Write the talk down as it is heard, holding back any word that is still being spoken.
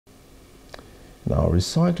Now,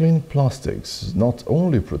 recycling plastics not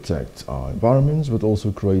only protect our environments but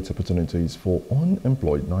also create opportunities for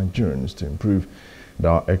unemployed Nigerians to improve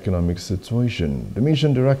their economic situation. The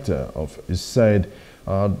mission director of USAID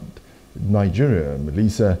Nigeria,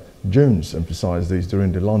 Melissa Jones, emphasized this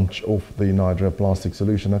during the launch of the Nigeria Plastic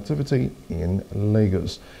Solution activity in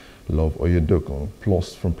Lagos. Love Oyedokun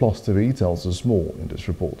from Plus TV tells us more in this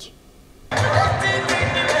report.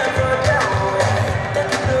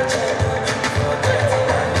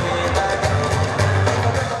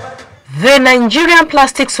 The Nigerian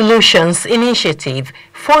Plastic Solutions Initiative,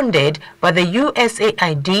 funded by the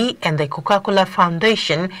USAID and the Coca-Cola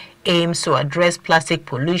Foundation, aims to address plastic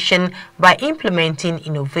pollution by implementing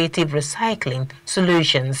innovative recycling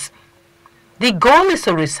solutions. The goal is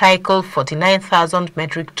to recycle 49,000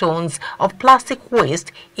 metric tons of plastic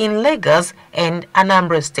waste in Lagos and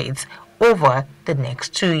Anambra states over the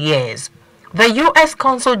next 2 years. The U.S.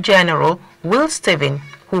 Consul General, Will Stephen,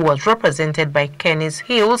 who was represented by Kenneth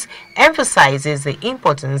Hills, emphasizes the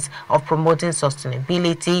importance of promoting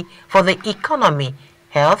sustainability for the economy,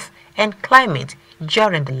 health, and climate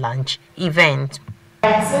during the launch event.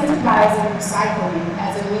 Incentivizing recycling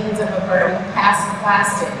as a means of averting past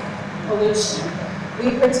plastic pollution,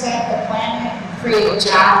 we protect the planet, create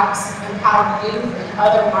jobs, empower youth and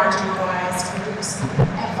other marginalized groups,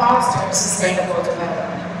 and foster sustainable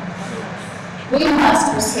development. We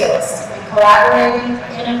must persist in collaborating,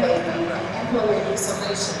 innovating, and implementing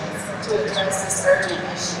solutions to address this urgent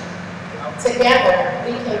issue. Together,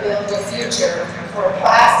 we can build a future where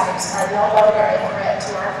plastics are no longer a threat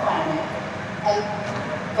to our planet and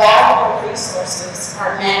valuable resources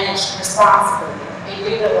are managed responsibly and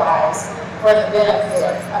utilized for the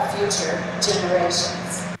benefit of future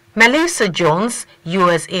generations. Melissa Jones,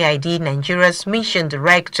 USAID Nigeria's mission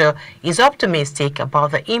director, is optimistic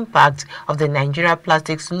about the impact of the Nigeria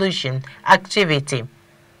Plastic Solution activity.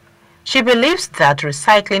 She believes that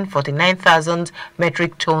recycling 49,000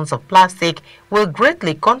 metric tons of plastic will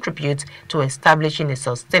greatly contribute to establishing a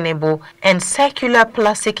sustainable and circular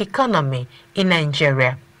plastic economy in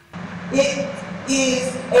Nigeria. It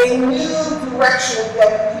is a new direction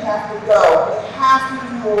that we have to go. We have to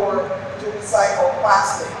do more to recycle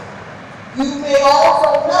plastic. You may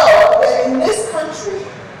also know that in this country,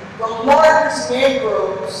 the largest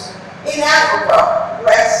mangroves in Africa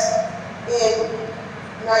rest in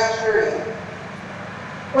Nigeria.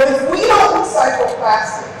 But if we don't recycle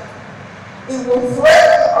plastic, it will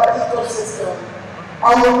threaten our ecosystem,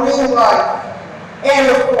 our marine life, and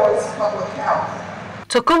of course, public health.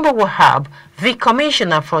 Tokunbo Wahab, the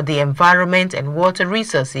Commissioner for the Environment and Water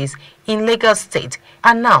Resources in Lagos State,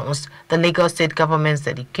 announced the Lagos State government's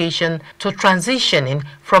dedication to transitioning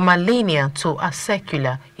from a linear to a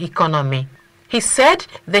circular economy. He said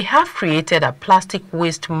they have created a plastic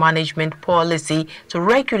waste management policy to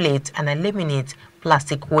regulate and eliminate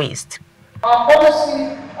plastic waste. Our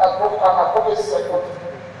policy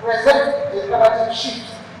present a paradigm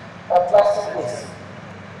shift of plastic waste.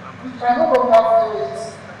 We can no longer view it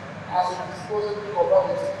as a disposable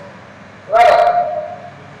commodity. Rather,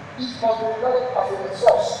 it must be regarded as a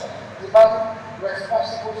resource demanding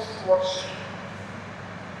responsible stewardship.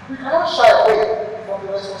 We cannot shy away from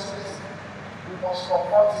the responsibility. We must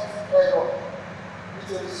confront it head-on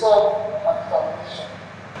with a resolve and determination.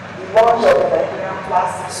 The launch of the Nigerian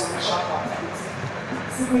Plastic Solution activity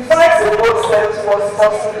signifies a bold step towards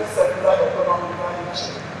fostering the circular economic value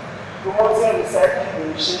chain, promoting recycling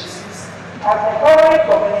initiatives, and empowering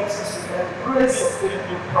communities to embrace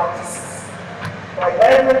sustainable practices. By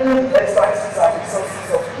leveraging the expertise and resources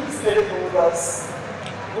of key stakeholders,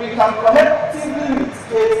 we can collectively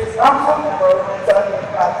mitigate the harmful environmental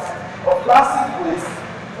impact of plastic waste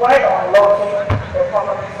while unlocking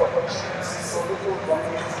economic opportunities for local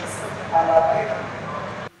communities and our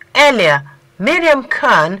people. Earlier, Miriam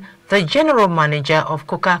Khan, the General Manager of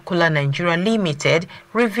Coca-Cola Nigeria Limited,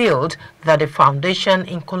 revealed that the foundation,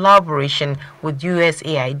 in collaboration with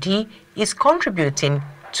USAID, is contributing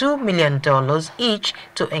 $2 million each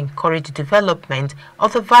to encourage the development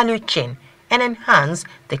of the value chain and enhance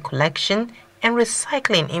the collection and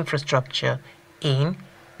recycling infrastructure in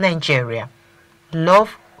Nigeria.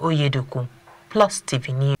 Love Oyedokun, Plus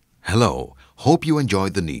TV News. Hello. Hope you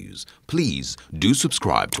enjoyed the news. Please do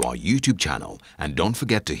subscribe to our YouTube channel and don't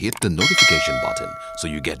forget to hit the notification button so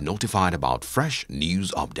you get notified about fresh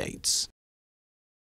news updates.